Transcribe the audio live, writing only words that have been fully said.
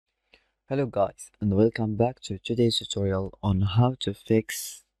Hello guys, and welcome back to today's tutorial on how to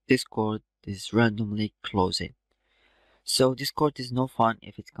fix Discord is randomly closing. So Discord is no fun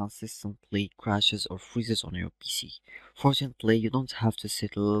if it consistently crashes or freezes on your PC. Fortunately, you don't have to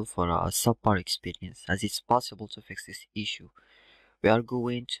settle for a subpar experience, as it's possible to fix this issue. We are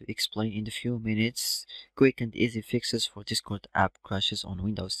going to explain in a few minutes quick and easy fixes for Discord app crashes on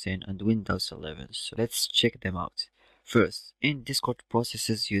Windows 10 and Windows 11. So let's check them out. First, in Discord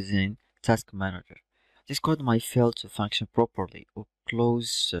processes using Task Manager. Discord might fail to function properly or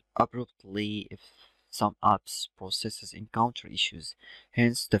close abruptly if some apps processes encounter issues.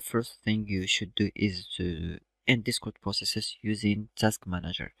 Hence, the first thing you should do is to end Discord processes using Task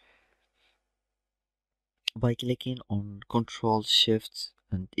Manager by clicking on Ctrl Shift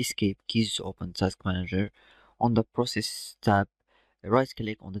and Escape keys to open Task Manager. On the Process tab, right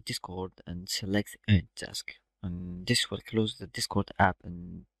click on the Discord and select End Task. And this will close the Discord app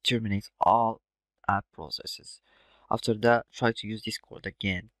and terminate all app processes. After that, try to use Discord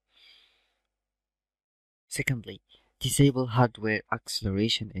again. Secondly, disable hardware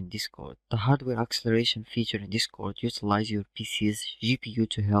acceleration in Discord. The hardware acceleration feature in Discord utilizes your PC's GPU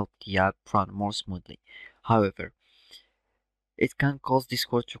to help the app run more smoothly. However, it can cause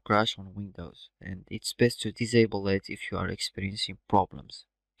Discord to crash on Windows, and it's best to disable it if you are experiencing problems.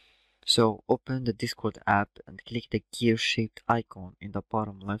 So open the Discord app and click the gear-shaped icon in the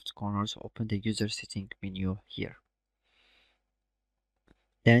bottom left corner to open the user setting menu here.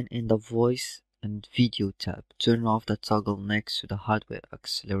 Then in the voice and video tab, turn off the toggle next to the hardware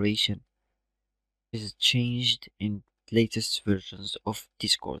acceleration. This is changed in latest versions of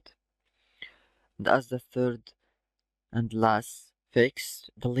Discord. And as the third and last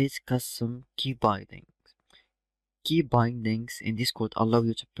fix, delete custom key binding. Key bindings in Discord allow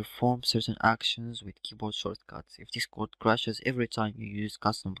you to perform certain actions with keyboard shortcuts. If Discord crashes every time you use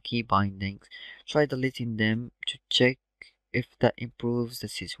custom key bindings, try deleting them to check if that improves the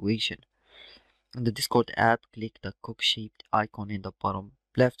situation. In the Discord app, click the cook-shaped icon in the bottom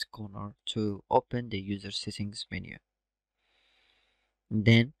left corner to open the user settings menu.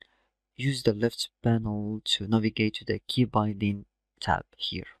 Then, use the left panel to navigate to the key binding tab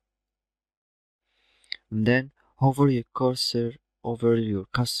here. And then, hover your cursor over your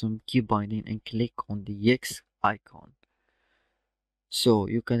custom key binding and click on the X icon. So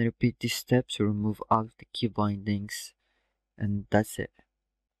you can repeat this step to remove all the key bindings, and that's it.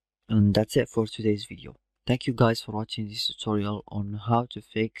 And that's it for today's video. Thank you guys for watching this tutorial on how to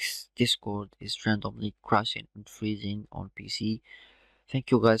fix Discord is randomly crashing and freezing on PC. Thank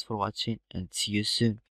you guys for watching and see you soon.